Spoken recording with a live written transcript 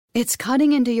It's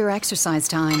cutting into your exercise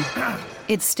time.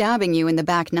 It's stabbing you in the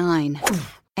back nine.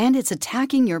 And it's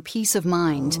attacking your peace of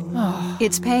mind.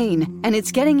 It's pain, and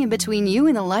it's getting in between you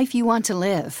and the life you want to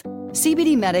live.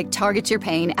 CBD Medic targets your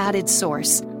pain at its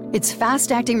source. It's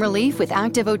fast-acting relief with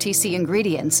active OTC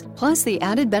ingredients, plus the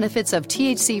added benefits of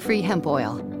THC-free hemp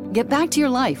oil. Get back to your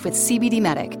life with CBD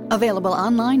Medic, available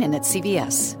online and at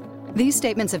CVS. These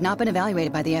statements have not been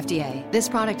evaluated by the FDA. This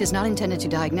product is not intended to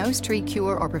diagnose, treat,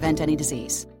 cure, or prevent any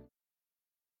disease.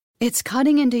 It's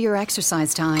cutting into your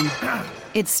exercise time.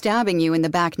 It's stabbing you in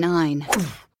the back nine.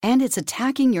 And it's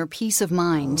attacking your peace of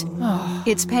mind.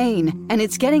 It's pain, and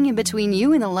it's getting in between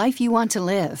you and the life you want to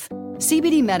live.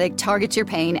 CBD Medic targets your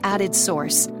pain at its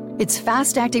source. It's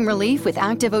fast-acting relief with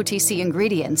active OTC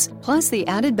ingredients, plus the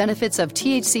added benefits of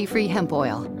THC-free hemp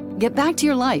oil. Get back to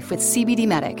your life with CBD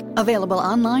Medic, available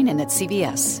online and at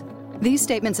CVS. These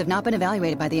statements have not been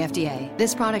evaluated by the FDA.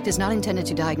 This product is not intended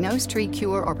to diagnose, treat,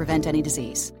 cure, or prevent any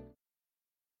disease.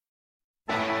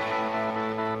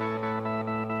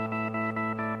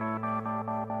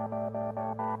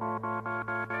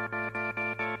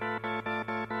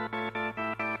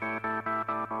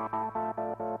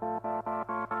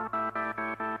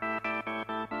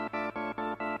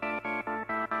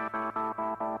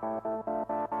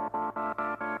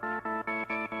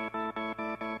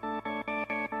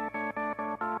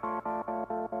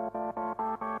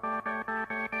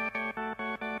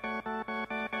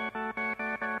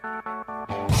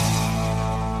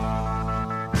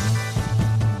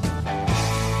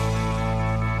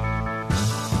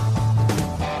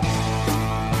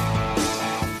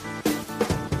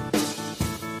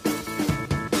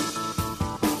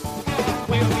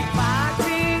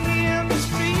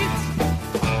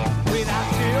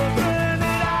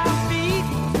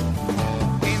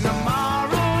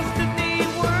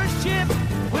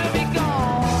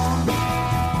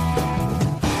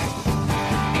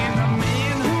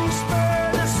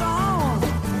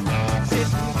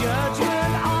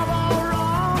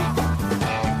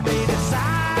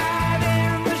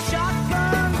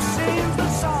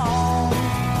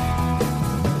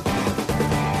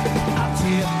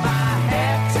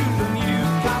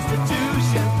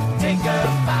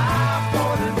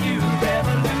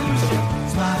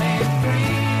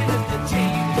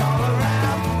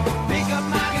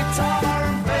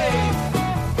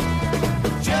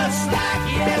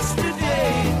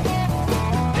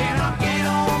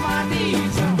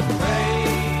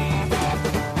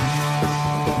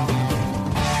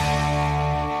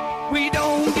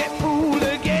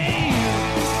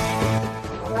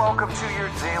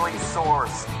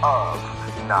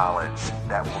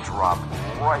 That will drop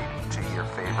right to your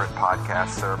favorite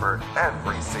podcast server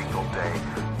every single day.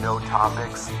 No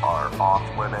topics are off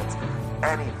limits.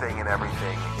 Anything and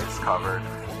everything is covered,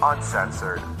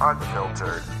 uncensored,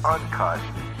 unfiltered, uncut.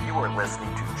 You are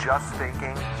listening to Just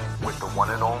Thinking with the one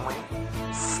and only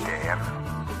Stan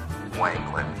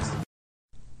Wangland.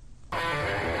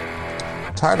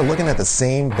 Tired of looking at the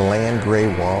same bland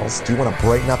gray walls? Do you want to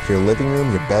brighten up your living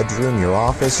room, your bedroom, your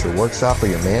office, your workshop, or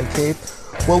your man cave?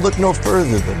 Well, look no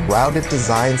further than Routed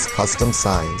Designs Custom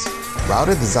Signs.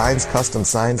 Routed Designs Custom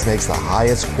Signs makes the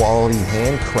highest quality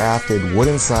handcrafted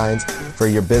wooden signs for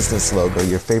your business logo,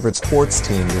 your favorite sports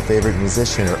team, your favorite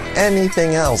musician, or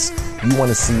anything else you want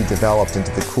to see developed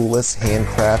into the coolest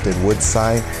handcrafted wood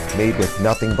sign made with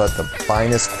nothing but the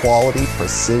finest quality,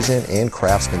 precision, and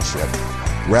craftsmanship.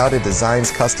 Routed Designs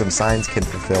Custom Signs can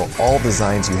fulfill all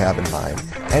designs you have in mind,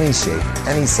 any shape,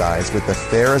 any size, with the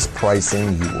fairest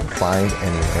pricing you will find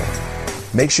anywhere.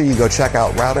 Make sure you go check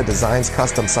out Routed Designs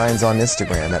Custom Signs on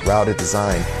Instagram at Routed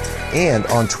Design and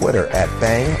on Twitter at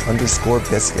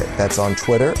bang_biscuit. That's on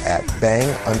Twitter at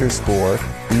bang_biskit.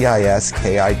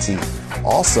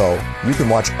 Also, you can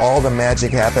watch all the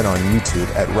magic happen on YouTube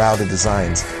at Routed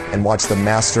Designs and watch the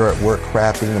master at work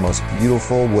crafting the most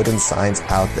beautiful wooden signs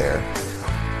out there.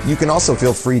 You can also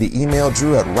feel free to email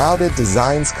Drew at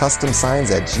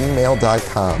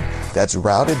routeddesignscustomsigns@gmail.com. That's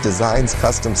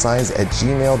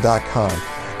routeddesignscustomsigns@gmail.com.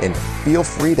 And feel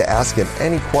free to ask him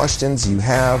any questions you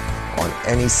have on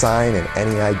any sign and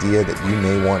any idea that you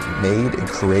may want made and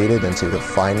created into the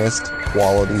finest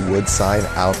quality wood sign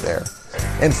out there.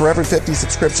 And for every 50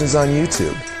 subscriptions on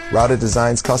YouTube, Routed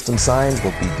Designs Custom Signs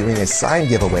will be doing a sign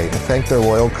giveaway to thank their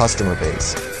loyal customer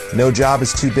base. No job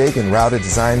is too big, and Routed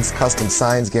Designs Custom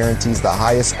Signs guarantees the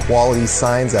highest quality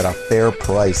signs at a fair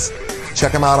price.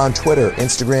 Check them out on Twitter,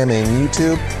 Instagram, and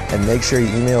YouTube, and make sure you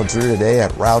email Drew today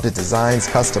at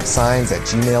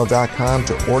routeddesignscustomsigns@gmail.com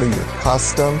to order your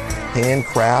custom,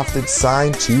 handcrafted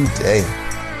sign today.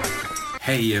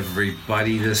 Hey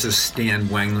everybody, this is Stan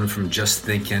Wangland from Just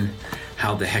Thinking.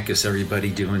 How the heck is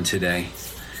everybody doing today?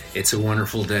 It's a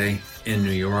wonderful day in New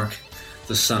York.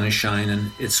 The sun is shining.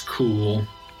 It's cool,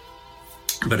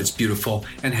 but it's beautiful.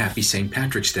 And happy St.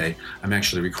 Patrick's Day. I'm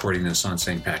actually recording this on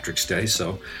St. Patrick's Day,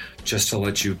 so just to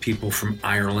let you people from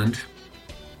Ireland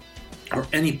or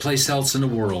any place else in the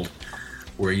world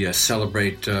where you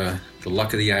celebrate the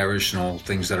luck of the Irish and all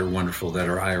things that are wonderful that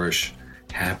are Irish,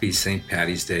 happy St.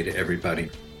 Paddy's Day to everybody.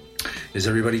 Is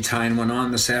everybody tying one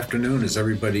on this afternoon? Is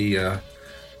everybody,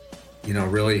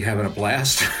 really having a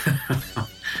blast?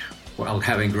 Well,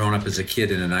 having grown up as a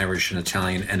kid in an Irish, an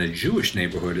Italian, and a Jewish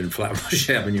neighborhood in Flatbush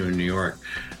Avenue in New York,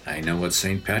 I know what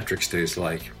St. Patrick's Day is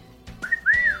like.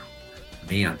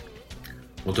 Man.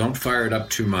 Well, don't fire it up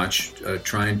too much.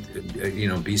 Try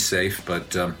and, be safe.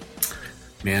 But,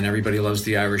 man, everybody loves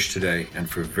the Irish today, and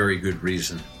for very good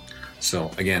reason.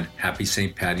 So, again, happy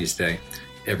St. Paddy's Day,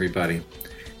 everybody.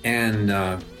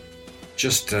 And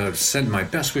just send my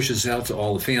best wishes out to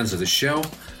all the fans of the show.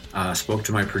 Spoke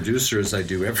to my producer, as I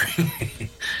do every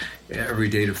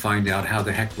day, to find out how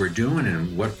the heck we're doing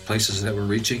and what places that we're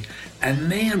reaching. And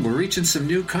man, we're reaching some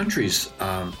new countries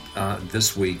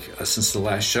this week since the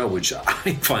last show, which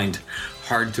I find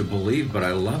hard to believe, but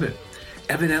I love it.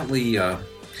 Evidently,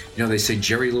 they say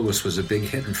Jerry Lewis was a big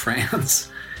hit in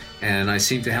France, and I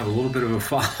seem to have a little bit of a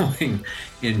following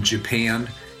in Japan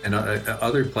and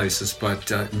other places, but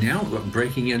now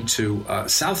breaking into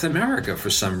South America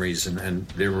for some reason. And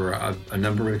there were a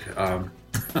number of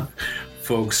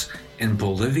folks in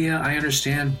Bolivia, I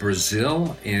understand,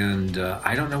 Brazil, and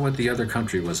I don't know what the other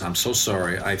country was. I'm so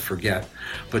sorry, I forget.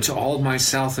 But to all of my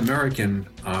South American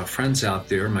friends out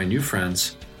there, my new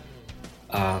friends,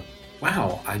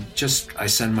 wow, I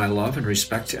send my love and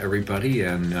respect to everybody.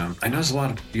 And I know there's a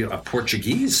lot of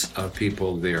Portuguese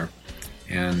people there.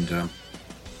 And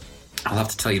I'll have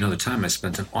to tell you another time, I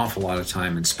spent an awful lot of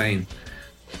time in Spain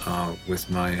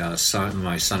with my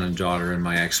son and daughter and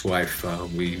my ex-wife.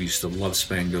 We used to love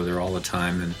Spain, go there all the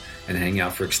time and hang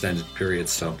out for extended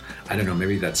periods. So I don't know,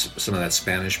 maybe that's some of that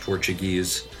Spanish,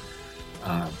 Portuguese,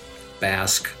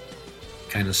 Basque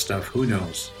kind of stuff. Who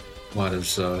knows what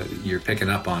is you're picking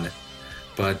up on it.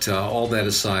 But all that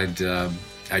aside,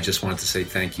 I just wanted to say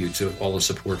thank you to all the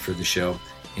support for the show.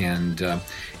 And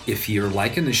if you're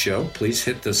liking the show, please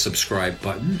hit the subscribe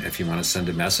button. If you want to send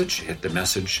a message, hit the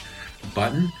message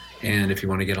button. And if you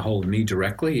want to get a hold of me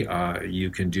directly,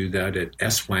 you can do that at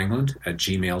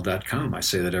swangland@gmail.com. I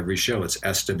say that every show. It's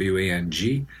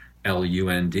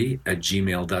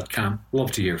SWANGLUND@gmail.com.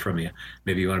 Love to hear from you.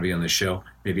 Maybe you want to be on the show.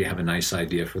 Maybe you have a nice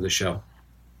idea for the show.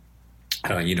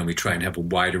 We try and have a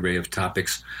wide array of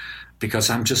topics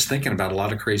because I'm just thinking about a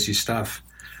lot of crazy stuff.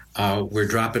 We're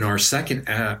dropping our second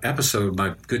episode,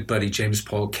 my good buddy James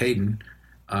Paul Caden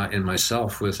and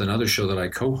myself, with another show that I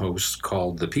co-host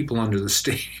called The People Under the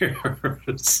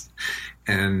Stairs.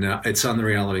 And it's on the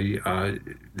Reality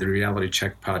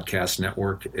Check Podcast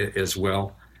Network as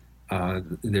well.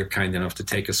 They're kind enough to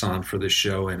take us on for this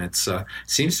show, and it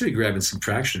seems to be grabbing some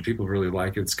traction. People really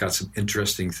like it. It's got some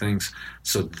interesting things.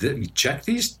 So check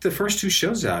the first two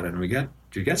shows out, and we got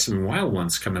some wild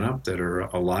ones coming up that are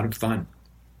a lot of fun.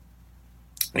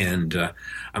 And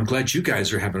I'm glad you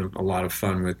guys are having a lot of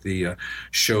fun with the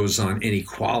shows on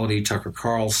inequality, Tucker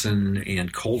Carlson,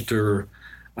 and Coulter,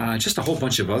 just a whole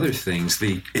bunch of other things.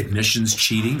 The admissions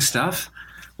cheating stuff,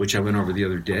 which I went over the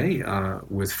other day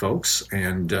with folks,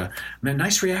 and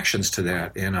nice reactions to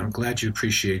that. And I'm glad you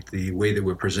appreciate the way that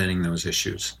we're presenting those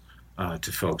issues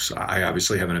to folks. I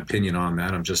obviously have an opinion on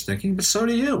that. I'm just thinking, but so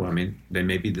do you. I mean, they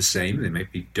may be the same, they may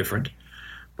be different,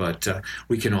 but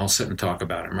we can all sit and talk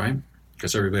about them, right?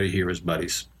 Because everybody here is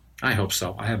buddies. I hope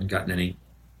so. I haven't gotten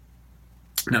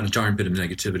not a darn bit of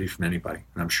negativity from anybody.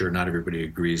 And I'm sure not everybody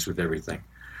agrees with everything.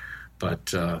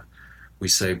 But I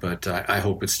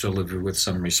hope it's still delivered with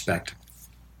some respect.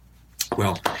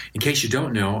 Well, in case you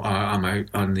don't know,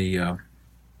 on the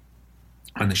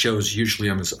shows, usually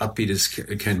I'm as upbeat as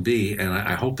can be, and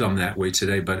I hope I'm that way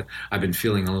today, but I've been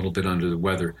feeling a little bit under the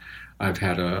weather. I've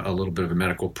had a little bit of a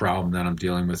medical problem that I'm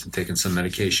dealing with and taking some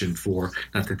medication for.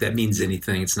 Not that that means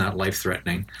anything. It's not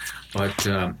life-threatening. But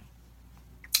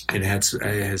it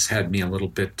has had me a little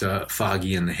bit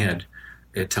foggy in the head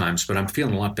at times. But I'm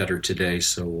feeling a lot better today.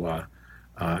 So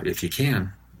if you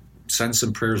can, send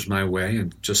some prayers my way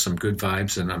and just some good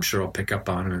vibes. And I'm sure I'll pick up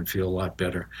on them and feel a lot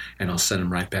better. And I'll send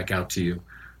them right back out to you,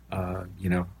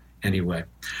 Anyway,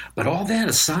 but all that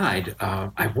aside,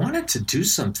 I wanted to do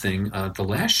something the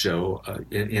last show,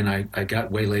 and I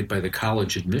got waylaid by the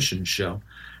college admissions show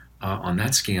on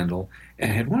that scandal,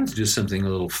 and I had wanted to do something a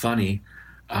little funny,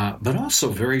 but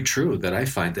also very true, that I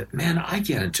find that, man, I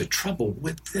get into trouble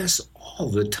with this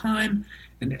all the time,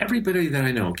 And everybody that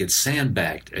I know gets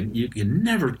sandbagged, and you can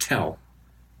never tell.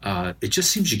 It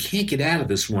just seems you can't get out of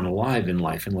this one alive in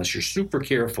life unless you're super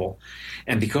careful.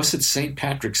 And because it's St.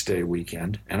 Patrick's Day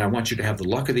weekend, and I want you to have the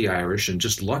luck of the Irish and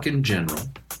just luck in general,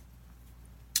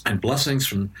 and blessings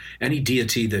from any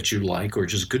deity that you like, or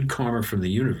just good karma from the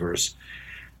universe,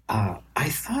 I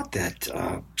thought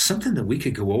that something that we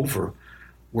could go over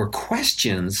were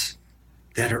questions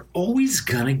that are always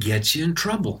going to get you in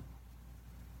trouble.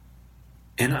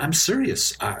 And I'm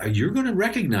serious. You're going to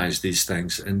recognize these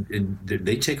things, and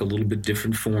they take a little bit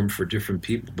different form for different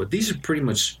people. But these are pretty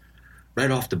much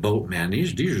right off the boat, man.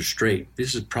 These are straight.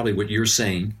 This is probably what you're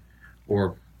saying,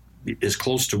 or as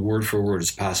close to word for word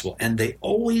as possible. And they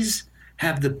always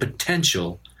have the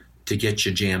potential to get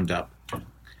you jammed up.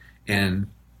 And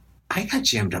I got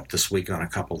jammed up this week on a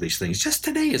couple of these things. Just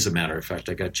today, as a matter of fact,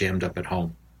 I got jammed up at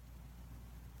home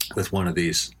with one of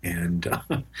these. And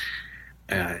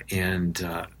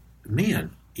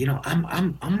man, you know,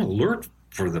 I'm alert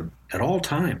for them at all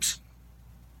times.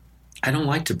 I don't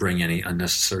like to bring any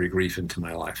unnecessary grief into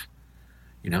my life.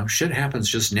 You know, shit happens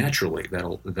just naturally.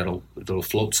 That'll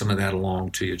float some of that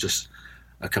along to you. Just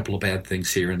a couple of bad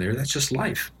things here and there. That's just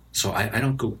life. So I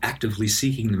don't go actively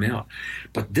seeking them out.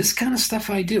 But this kind of stuff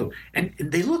I do, and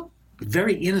they look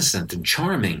very innocent and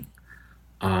charming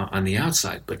on the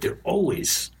outside, but they're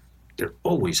always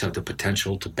have the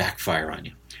potential to backfire on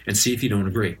you. And see if you don't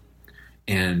agree.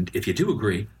 And if you do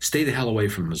agree, stay the hell away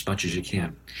from them as much as you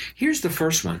can. Here's the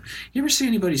first one. You ever see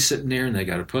anybody sitting there and they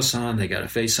got a puss on, they got a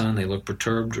face on, they look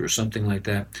perturbed or something like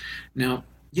that? Now,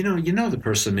 you know the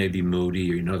person may be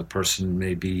moody, or you know the person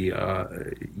may be,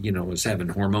 is having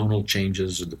hormonal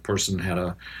changes, or the person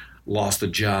lost a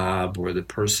job, or the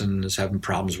person is having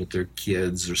problems with their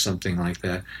kids or something like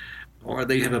that. Or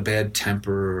they have a bad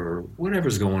temper, or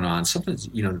whatever's going on. Something's,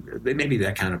 they may be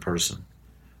that kind of person.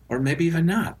 Or maybe even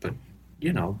not, but,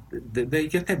 they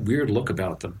get that weird look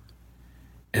about them.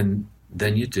 And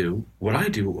then you do what I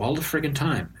do all the friggin'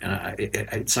 time. And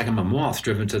it's like I'm a moth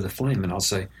driven to the flame, and I'll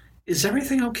say, is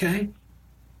everything okay?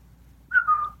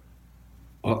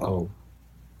 Uh-oh.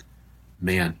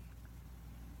 Man.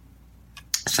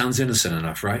 Sounds innocent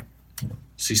enough, right?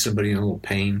 See somebody in a little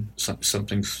pain,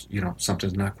 something's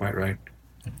not quite right.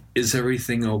 Is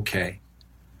everything okay?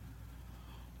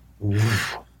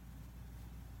 Oof.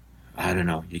 I don't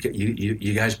know.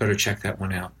 You guys better check that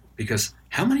one out, because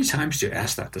how many times do you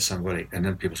ask that to somebody and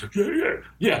then people say,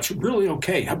 yeah, it's really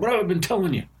okay. What I've been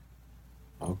telling you.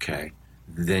 Okay,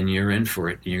 then you're in for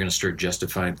it. You're going to start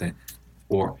justifying things.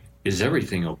 Or is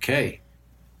everything okay?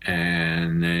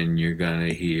 And then you're going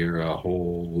to hear a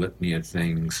whole litany of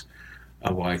things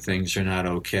of why things are not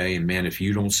okay. And man, if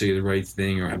you don't say the right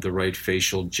thing or have the right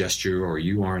facial gesture, or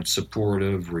you aren't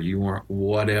supportive, or you aren't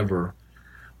whatever,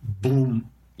 boom,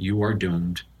 you are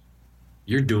doomed.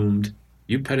 You're doomed.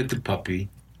 You petted the puppy.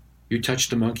 You touched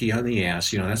the monkey on the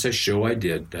ass. That's a show I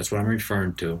did. That's what I'm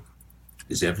referring to.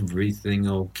 Is everything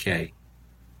okay?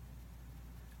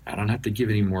 I don't have to give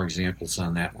any more examples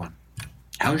on that one.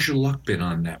 How's your luck been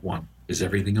on that one? Is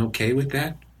everything okay with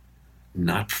that?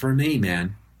 Not for me,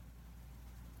 man.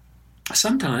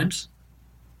 Sometimes.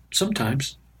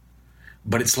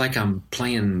 But it's like I'm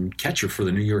playing catcher for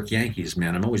the New York Yankees,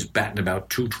 man. I'm always batting about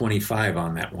 225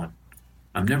 on that one.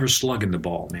 I'm never slugging the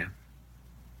ball, man.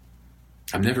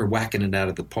 I'm never whacking it out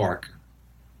of the park.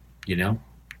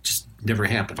 Just never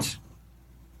happens.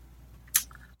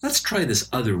 Let's try this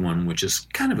other one, which is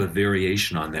kind of a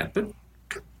variation on that, but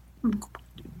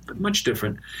much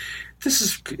different.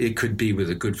 It could be with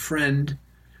a good friend.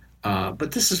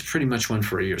 But this is pretty much one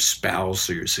for your spouse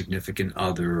or your significant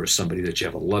other, or somebody that you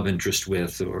have a love interest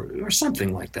with, or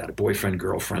something like that, a boyfriend,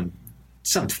 girlfriend,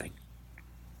 something.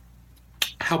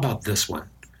 How about this one?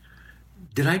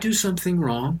 Did I do something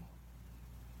wrong?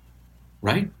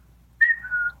 Right?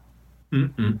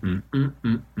 Nope.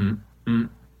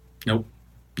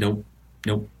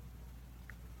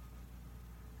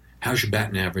 How's your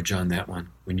batting average on that one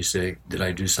when you say, did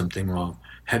I do something wrong?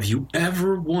 Have you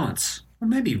ever once, or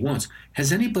maybe once,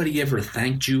 has anybody ever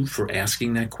thanked you for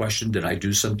asking that question, did I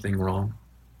do something wrong?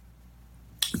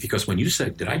 Because when you say,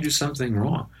 did I do something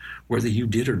wrong, whether you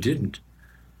did or didn't,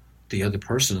 the other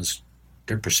person's,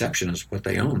 their perception is what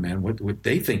they own, man. What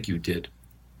they think you did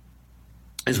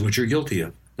is what you're guilty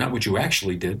of, not what you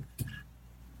actually did.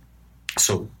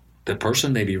 So the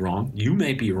person may be wrong, you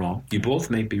may be wrong, you both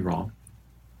may be wrong.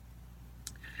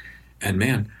 And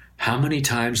man, how many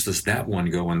times does that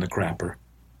one go in the crapper?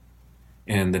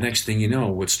 And the next thing you know,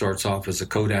 what starts off as a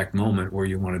Kodak moment where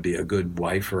you want to be a good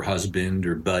wife or husband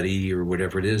or buddy or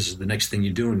whatever it is, the next thing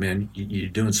you're doing, man, you're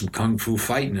doing some kung fu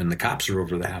fighting and the cops are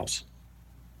over the house.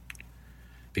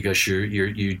 because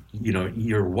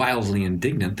you're wildly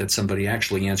indignant that somebody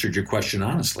actually answered your question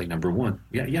honestly. Number one,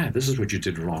 yeah, this is what you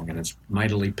did wrong, and it's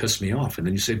mightily pissed me off. And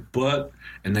then you say,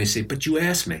 and they say, but you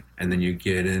asked me, and then you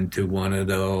get into one of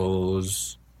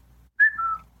those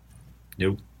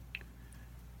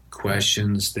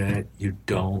questions that you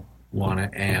don't want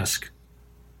to ask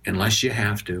unless you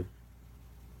have to,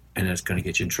 and it's going to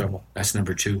get you in trouble. That's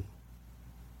number two.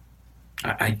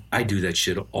 I do that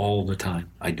shit all the time.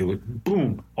 I do it,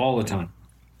 boom, all the time.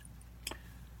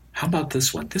 How about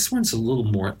this one? This one's a little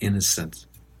more innocent,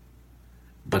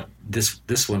 but this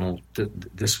one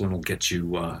will get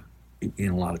you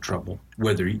in a lot of trouble.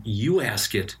 Whether you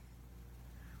ask it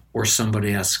or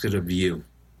somebody asks it of you.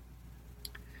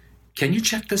 Can you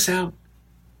check this out?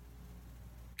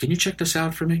 Can you check this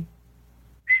out for me?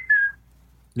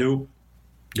 Nope.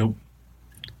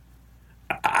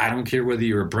 I don't care whether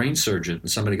you're a brain surgeon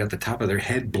and somebody got the top of their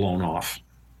head blown off.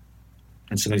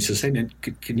 And somebody says, hey, man,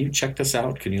 can you check this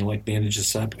out? Can you, bandage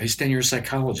this up? Hey, Stan, you're a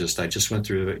psychologist. I just went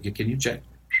through it. Can you check?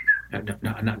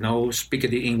 No, speak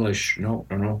of the English. No,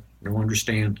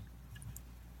 understand.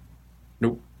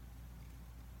 Nope.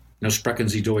 No sprechen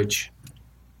Sie Deutsch.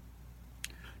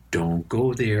 Don't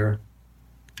go there.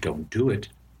 Don't do it.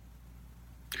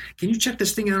 Can you check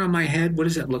this thing out on my head? What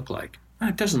does that look like?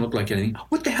 It doesn't look like anything.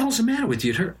 What the hell's the matter with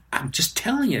you? I'm just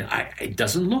telling you, it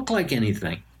doesn't look like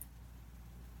anything.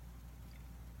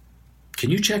 Can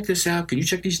you check this out? Can you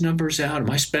check these numbers out? Am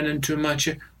I spending too much?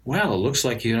 Well, it looks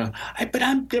like,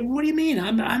 what do you mean?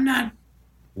 I'm not.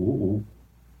 Ooh.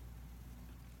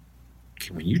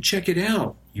 When you check it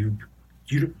out, you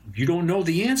don't know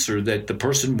the answer that the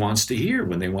person wants to hear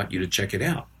when they want you to check it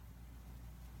out.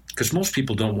 Because most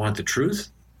people don't want the truth.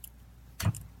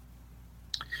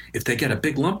 If they get a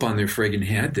big lump on their friggin'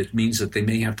 head, that means that they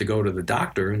may have to go to the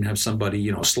doctor and have somebody,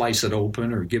 slice it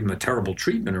open or give them a terrible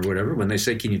treatment or whatever. When they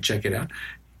say, can you check it out?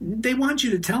 They want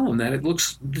you to tell them that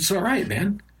it's all right,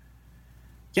 man.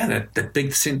 Yeah, that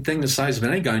big thing the size of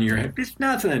an egg on your head, it's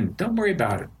nothing. Don't worry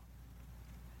about it.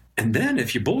 And then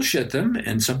if you bullshit them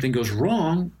and something goes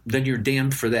wrong, then you're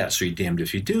damned for that. So you're damned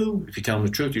if you do. If you tell them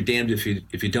the truth, you're damned if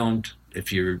you don't.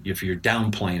 If you're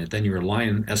downplaying it, then you're a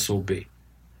lying SOB.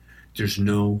 There's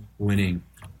no winning.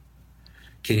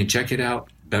 Can you check it out?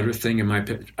 Better thing in my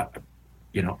opinion.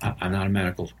 I'm not a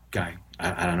medical guy.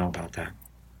 I don't know about that.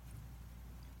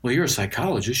 Well, you're a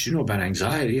psychologist. You know about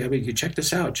anxiety. I mean, you check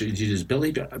this out. Does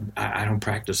Billy? I don't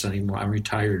practice anymore. I'm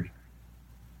retired.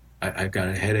 I've got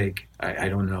a headache. I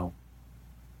don't know.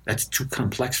 That's too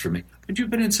complex for me. But you've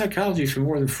been in psychology for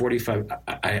more than 45.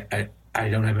 I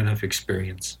don't have enough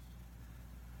experience.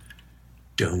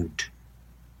 Don't.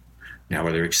 Now,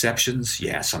 are there exceptions?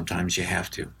 Yeah, sometimes you have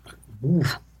to. But,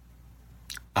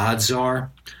 odds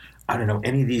are, I don't know,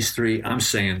 any of these three, I'm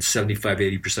saying 75,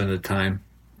 80% of the time,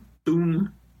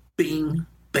 boom, bing,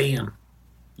 bam,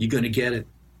 you're going to get it.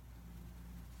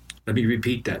 Let me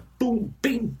repeat that. Boom,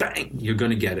 bing, bang, you're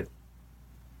going to get it.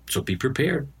 So be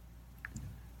prepared.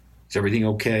 Is everything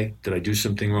okay? Did I do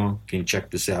something wrong? Can you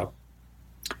check this out?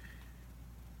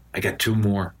 I got two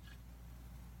more,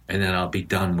 and then I'll be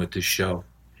done with this show.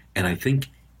 And I think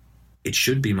it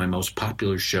should be my most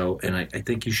popular show, and I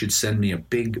think you should send me a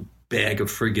big bag of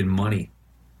friggin' money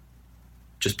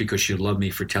just because you love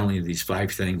me for telling you these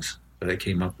 5 things that I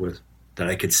came up with, that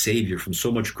I could save you from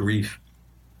so much grief.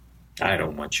 I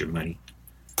don't want your money.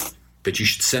 But you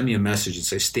should send me a message and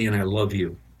say, Stan, I love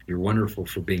you. You're wonderful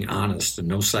for being honest and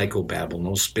no psychobabble,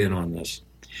 no spin on this.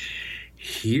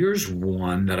 Here's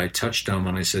one that I touched on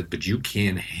when I said, but you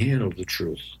can't handle the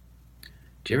truth.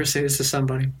 Do you ever say this to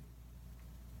somebody?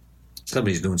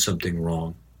 Somebody's doing something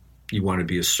wrong. You want to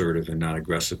be assertive and not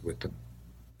aggressive with them.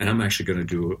 And I'm actually going to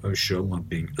do a show on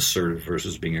being assertive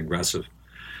versus being aggressive.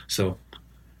 So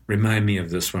remind me of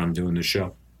this when I'm doing the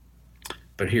show.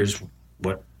 But here's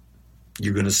what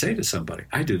you're going to say to somebody.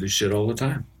 I do this shit all the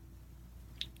time.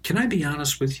 Can I be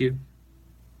honest with you?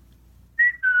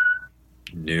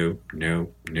 No.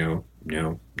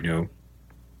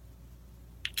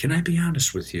 Can I be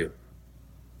honest with you?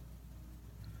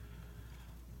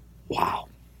 Wow.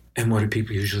 And what do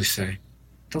people usually say?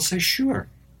 They'll say, sure.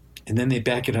 And then they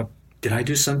back it up. Did I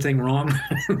do something wrong?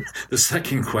 The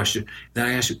second question. Then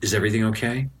I ask you, is everything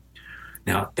okay?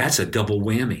 Now, that's a double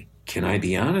whammy. Can I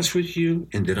be honest with you?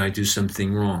 And did I do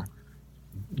something wrong?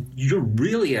 You're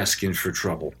really asking for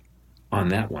trouble on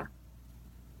that one.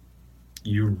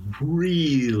 You're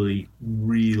really,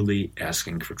 really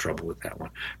asking for trouble with that one.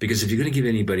 Because if you're going to give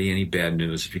anybody any bad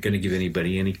news, if you're going to give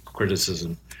anybody any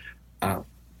criticism,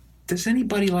 does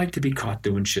anybody like to be caught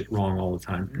doing shit wrong all the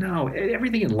time? No,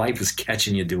 everything in life is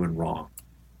catching you doing wrong.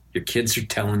 Your kids are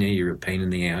telling you you're a pain in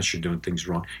the ass, you're doing things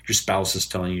wrong. Your spouse is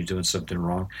telling you you're doing something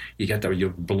wrong. You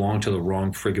belong to the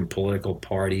wrong friggin' political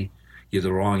party. You're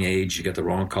the wrong age. You got the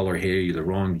wrong color hair. You're the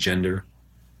wrong gender.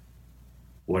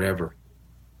 Whatever.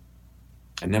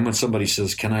 And then when somebody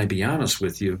says, can I be honest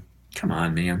with you? Come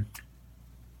on, man.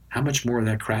 How much more of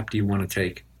that crap do you want to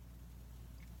take?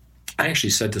 I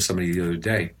actually said to somebody the other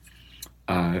day,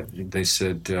 they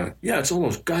said, yeah, it's all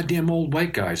those goddamn old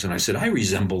white guys. And I said, I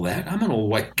resemble that. I'm an old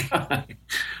white guy.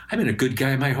 I've been a good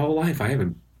guy my whole life. I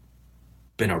haven't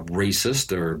been a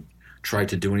racist or tried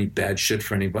to do any bad shit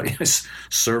for anybody. I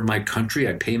serve my country.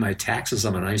 I pay my taxes.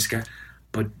 I'm a nice guy.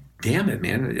 But damn it,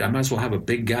 man, I might as well have a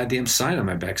big goddamn sign on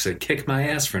my back saying, kick my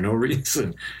ass for no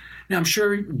reason. Now, I'm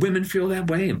sure women feel that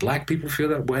way, and black people feel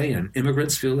that way, and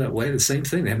immigrants feel that way. The same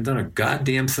thing. They haven't done a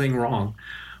goddamn thing wrong.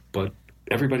 But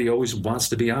everybody always wants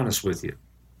to be honest with you.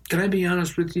 Can I be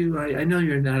honest with you? I know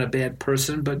you're not a bad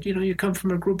person, but, you know, you come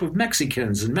from a group of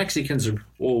Mexicans, and Mexicans are,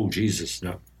 oh, Jesus,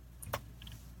 no.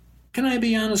 Can I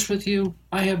be honest with you?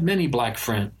 I have many black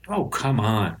friends. Oh, come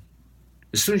on.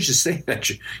 As soon as you say that,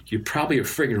 you're probably a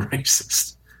friggin'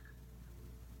 racist.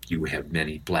 You have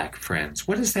many black friends.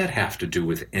 What does that have to do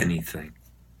with anything?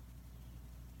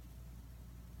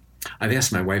 I've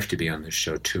asked my wife to be on this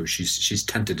show, too. She's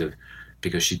tentative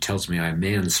because she tells me I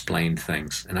mansplain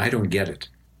things, and I don't get it.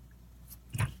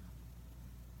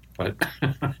 But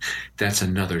that's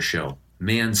another show,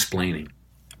 mansplaining.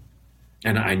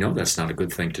 And I know that's not a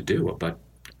good thing to do, but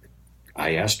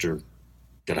I asked her,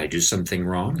 did I do something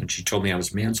wrong? And she told me I was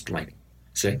mansplaining.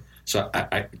 See? So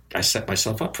I set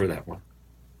myself up for that one.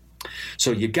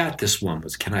 So you got this one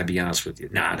was, can I be honest with you?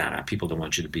 Nah. People don't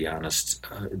want you to be honest.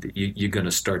 You're going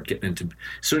to start getting into,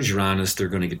 as soon as you're honest, they're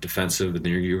going to get defensive, and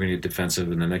then you're going to get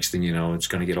defensive, and the next thing you know, it's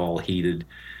going to get all heated.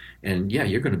 And yeah,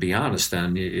 you're going to be honest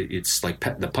then. It's like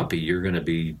petting the puppy. You're going to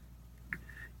be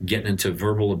getting into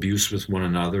verbal abuse with one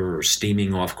another or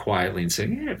steaming off quietly and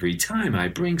saying, every time I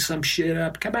bring some shit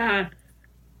up, come on.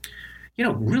 You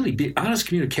know, really be honest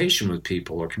communication with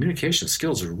people or communication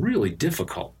skills are really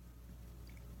difficult.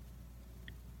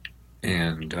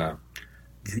 And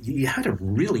you have to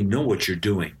really know what you're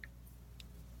doing.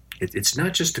 It's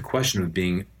not just a question of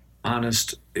being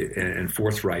honest and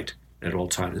forthright at all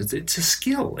times. It's a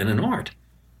skill and an art.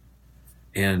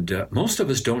 And most of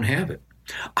us don't have it.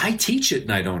 I teach it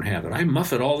and I don't have it. I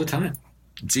muff it all the time.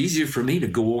 It's easier for me to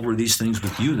go over these things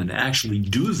with you than to actually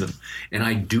do them. And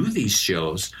I do these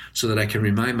shows so that I can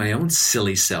remind my own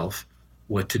silly self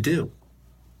what to do.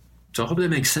 So I hope that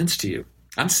makes sense to you.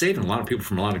 I'm saving a lot of people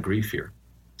from a lot of grief here.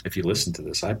 If you listen to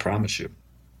this, I promise you.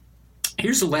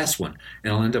 Here's the last one,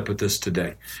 and I'll end up with this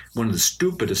today. One of the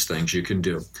stupidest things you can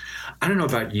do. I don't know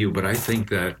about you, but I think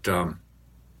that,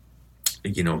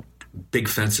 big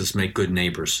fences make good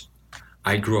neighbors.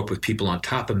 I grew up with people on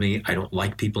top of me. I don't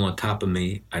like people on top of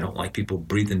me. I don't like people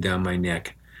breathing down my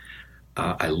neck.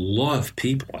 I love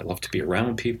people. I love to be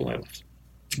around people. I love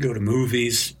to go to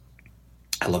movies.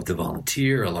 I love to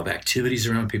volunteer. I love activities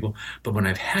around people. But when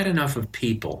I've had enough of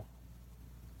people,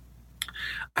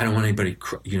 I don't want anybody,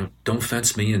 don't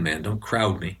fence me in, man. Don't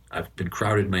crowd me. I've been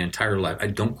crowded my entire life.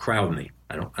 Don't crowd me.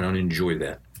 I don't enjoy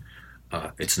that.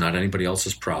 It's not anybody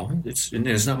else's problem. It's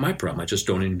not my problem. I just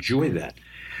don't enjoy that.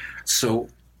 So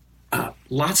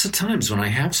lots of times when I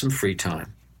have some free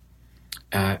time,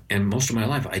 and most of my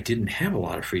life I didn't have a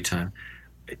lot of free time,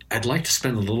 I'd like to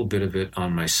spend a little bit of it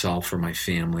on myself or my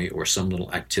family or some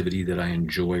little activity that I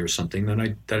enjoy or something that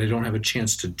I don't have a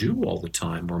chance to do all the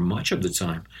time or much of the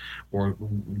time or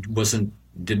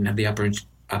didn't have the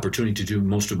opportunity to do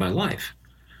most of my life,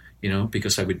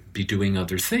 because I would be doing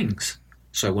other things.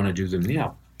 So I want to do them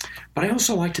now. But I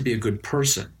also like to be a good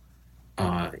person.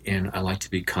 And I like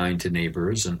to be kind to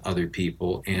neighbors and other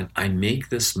people. And I make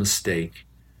this mistake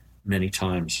many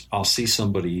times. I'll see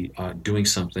somebody doing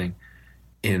something,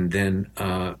 and then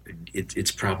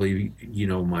it's probably,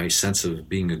 my sense of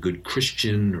being a good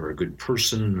Christian or a good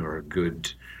person or a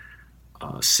good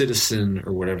citizen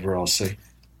or whatever. I'll say,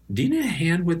 do you need a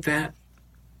hand with that?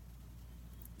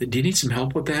 Do you need some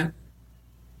help with that?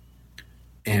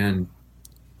 And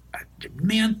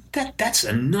man, that's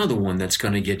another one that's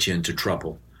going to get you into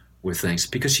trouble with things.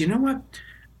 Because you know what?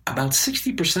 About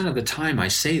 60% of the time I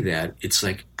say that, it's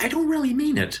like, I don't really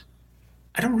mean it.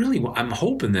 I'm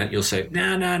hoping that you'll say,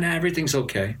 nah, everything's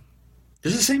okay.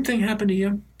 Does the same thing happen to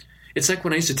you? It's like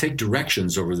when I used to take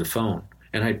directions over the phone,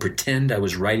 and I'd pretend I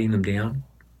was writing them down.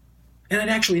 And I'd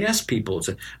actually ask people,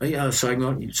 so we go to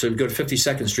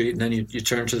 52nd Street, and then you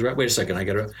turn to the right. Wait a second,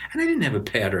 and I didn't have a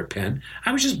pad or a pen.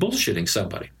 I was just bullshitting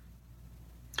somebody.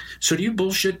 So do you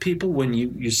bullshit people when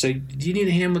you say, do you need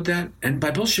a hand with that? And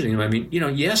by bullshitting them, I mean,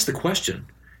 you ask the question.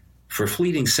 For a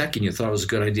fleeting second, you thought it was a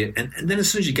good idea. And then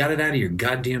as soon as you got it out of your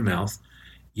goddamn mouth,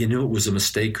 you knew it was a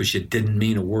mistake because you didn't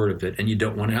mean a word of it and you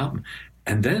don't want to help them.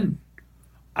 And then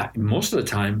most of the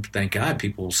time, thank God,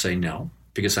 people will say no,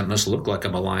 because I must look like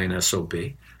I'm a lying SOB,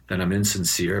 that I'm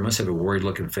insincere. I must have a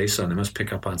worried-looking face on. They must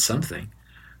pick up on something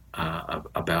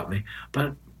about me.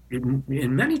 But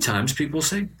in many times, people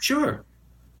say, sure,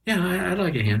 yeah, I'd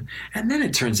like a hand. And then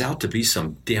it turns out to be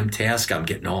some damn task. I'm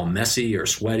getting all messy or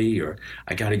sweaty, or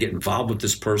I got to get involved with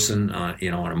this person, on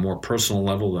a more personal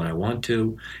level than I want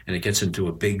to, and it gets into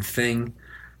a big thing.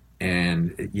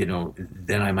 And,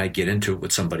 then I might get into it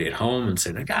with somebody at home and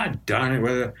say, God darn it.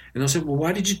 And they'll say, well,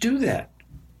 why did you do that?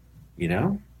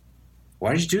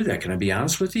 Why did you do that? Can I be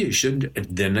honest with you? You shouldn't. And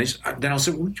then I'll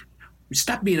say, well,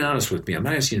 stop being honest with me. I'm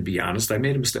not asking you to be honest. I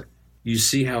made a mistake. You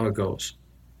see how it goes.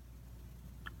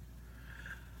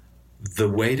 The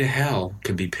way to hell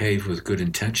can be paved with good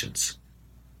intentions.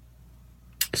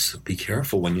 So be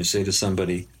careful when you say to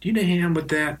somebody, do you need a ham with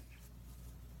that?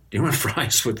 Do you want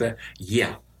fries with that?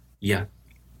 Yeah.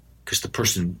 Because the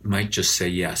person might just say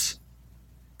yes.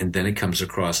 And then it comes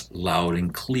across loud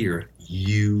and clear,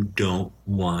 you don't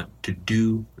want to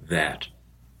do that.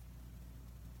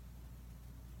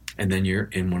 And then you're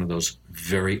in one of those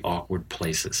very awkward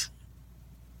places.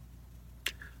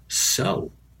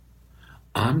 So,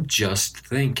 I'm just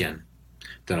thinking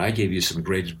that I gave you some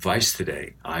great advice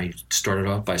today. I started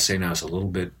off by saying I was a little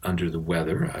bit under the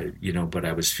weather, but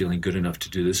I was feeling good enough to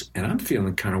do this. And I'm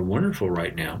feeling kind of wonderful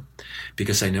right now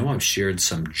because I know I've shared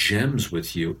some gems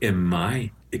with you in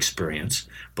my experience,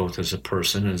 both as a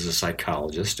person, as a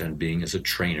psychologist, and being as a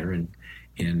trainer in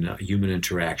human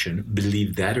interaction.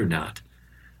 Believe that or not,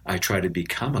 I try to be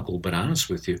comical but honest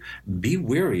with you. Be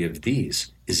wary of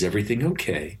these. Is everything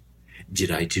okay? Did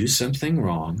I do something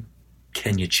wrong?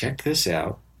 Can you check this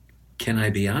out? Can I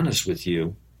be honest with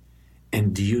you?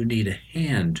 And do you need a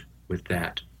hand with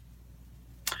that?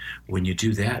 When you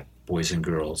do that, boys and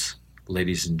girls,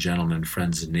 ladies and gentlemen,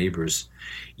 friends and neighbors,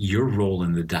 you're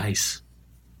rolling the dice.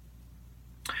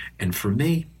 And for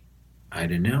me, I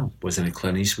don't know. Wasn't it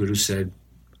Clint Eastwood who said,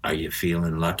 are you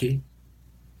feeling lucky?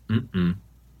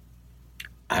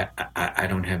 I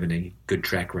don't have any good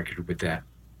track record with that.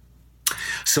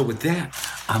 So with that,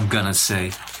 I'm going to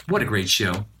say, what a great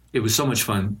show. It was so much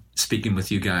fun speaking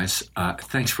with you guys.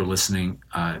 Thanks for listening,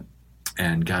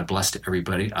 and God bless to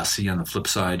everybody. I'll see you on the flip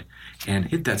side. And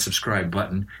hit that subscribe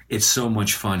button. It's so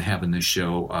much fun having this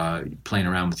show, playing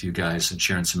around with you guys and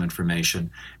sharing some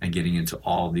information and getting into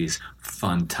all these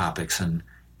fun topics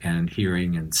and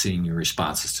hearing and seeing your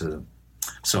responses to them.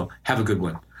 So have a good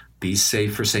one. Be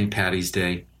safe for St. Paddy's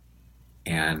Day.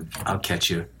 And I'll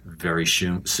catch you very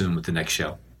soon with the next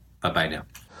show. Bye-bye now.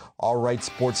 All right,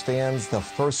 sports fans, the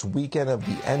first weekend of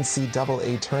the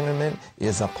NCAA tournament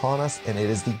is upon us, and it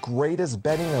is the greatest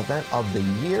betting event of the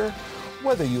year.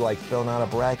 Whether you like filling out a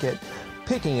bracket,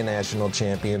 picking a national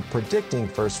champion, predicting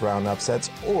first-round upsets,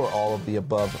 or all of the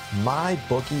above,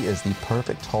 MyBookie is the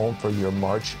perfect home for your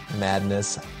March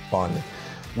Madness fun.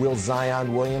 Will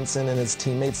Zion Williamson and his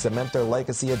teammates cement their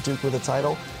legacy at Duke with a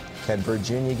title? Can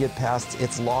Virginia get past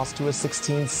its loss to a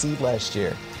 16 seed last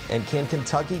year? And can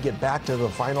Kentucky get back to the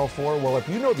Final Four? Well, if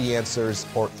you know the answers,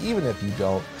 or even if you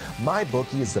don't,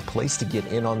 MyBookie is the place to get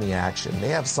in on the action. They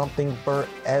have something for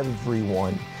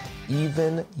everyone,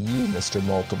 even you, Mr.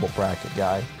 Multiple Bracket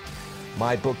Guy.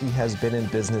 MyBookie has been in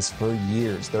business for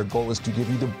years. Their goal is to give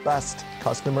you the best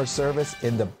customer service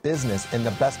in the business. And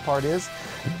the best part is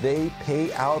they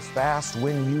pay out fast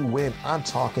when you win. I'm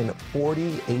talking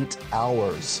 48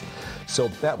 hours. So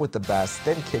bet with the best,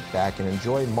 then kick back and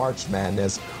enjoy March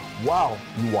Madness while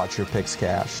you watch your picks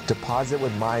cash. Deposit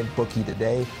with MyBookie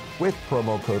today with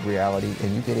promo code REALITY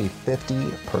and you get a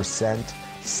 50%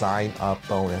 sign-up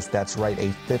bonus. That's right,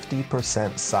 a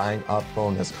 50% sign-up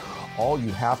bonus. All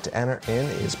you have to enter in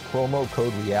is promo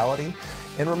code REALITY.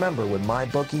 And remember, with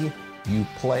MyBookie, you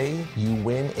play, you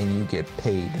win, and you get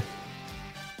paid.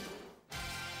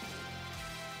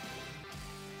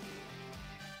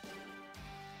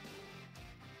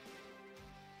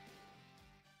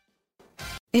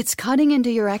 It's cutting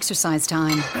into your exercise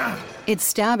time. It's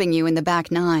stabbing you in the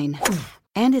back nine.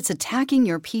 And it's attacking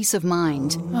your peace of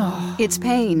mind. It's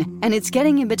pain, and it's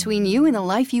getting in between you and the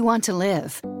life you want to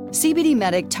live. CBD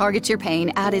Medic targets your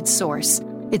pain at its source.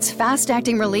 It's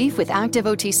fast-acting relief with active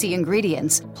OTC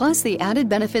ingredients, plus the added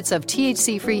benefits of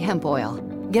THC-free hemp oil.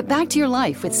 Get back to your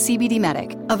life with CBD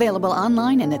Medic, available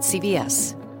online and at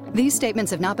CVS. These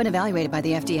statements have not been evaluated by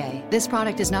the FDA. This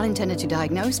product is not intended to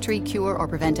diagnose, treat, cure, or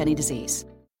prevent any disease.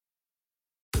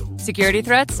 Security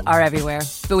threats are everywhere.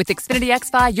 But with Xfinity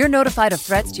XFi, you're notified of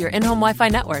threats to your in-home Wi-Fi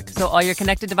network, so all your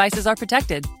connected devices are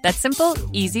protected. That's simple,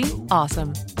 easy,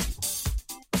 awesome.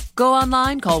 Go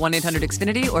online, call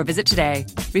 1-800-XFINITY, or visit today.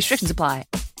 Restrictions apply.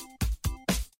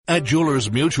 At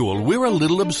Jewelers Mutual, we're a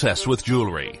little obsessed with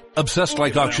jewelry. Obsessed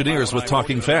like auctioneers with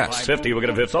talking fast. 50, we're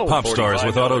going to 50. Pop stars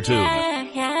with auto-tune.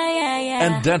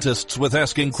 And dentists with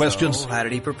asking questions. So, how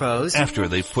did he propose? After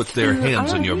they've put their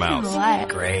hands in your mouth.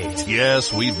 Great.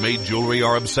 Yes, we've made jewelry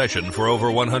our obsession for over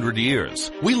 100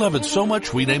 years. We love it so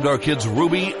much we named our kids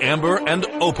Ruby, Amber, and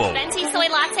Opal. Venti soy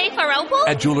latte for Opal?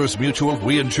 At Jewelers Mutual,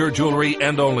 we insure jewelry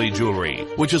and only jewelry,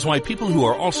 which is why people who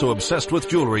are also obsessed with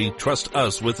jewelry trust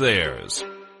us with theirs.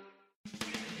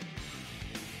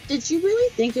 Did you really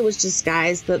think it was just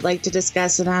guys that like to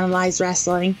discuss and analyze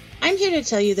wrestling? I'm here to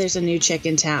tell you there's a new chick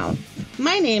in town.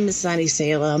 My name is Sunny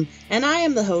Salem, and I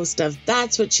am the host of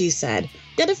That's What She Said.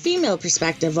 Get a female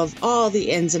perspective of all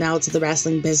the ins and outs of the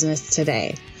wrestling business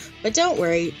today. But don't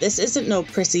worry, this isn't no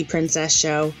prissy princess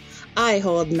show. I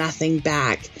hold nothing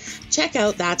back. Check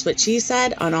out That's What She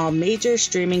Said on all major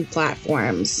streaming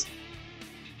platforms.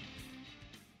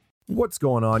 What's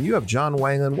going on? You have John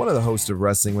Wangland, one of the hosts of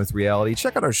Wrestling with Reality.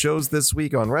 Check out our shows this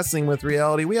week on Wrestling with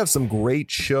Reality. We have some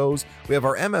great shows. We have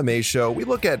our MMA show. We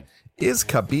look at, is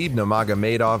Khabib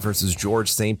Nurmagomedov versus George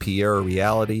St. Pierre a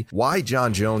reality? Why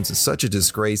John Jones is such a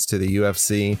disgrace to the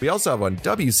UFC. We also have on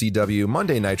WCW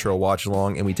Monday Nitro Watch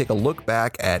Along, and we take a look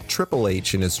back at Triple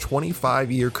H in his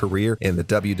 25-year career in the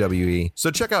WWE. So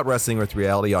check out Wrestling with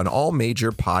Reality on all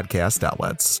major podcast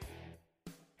outlets.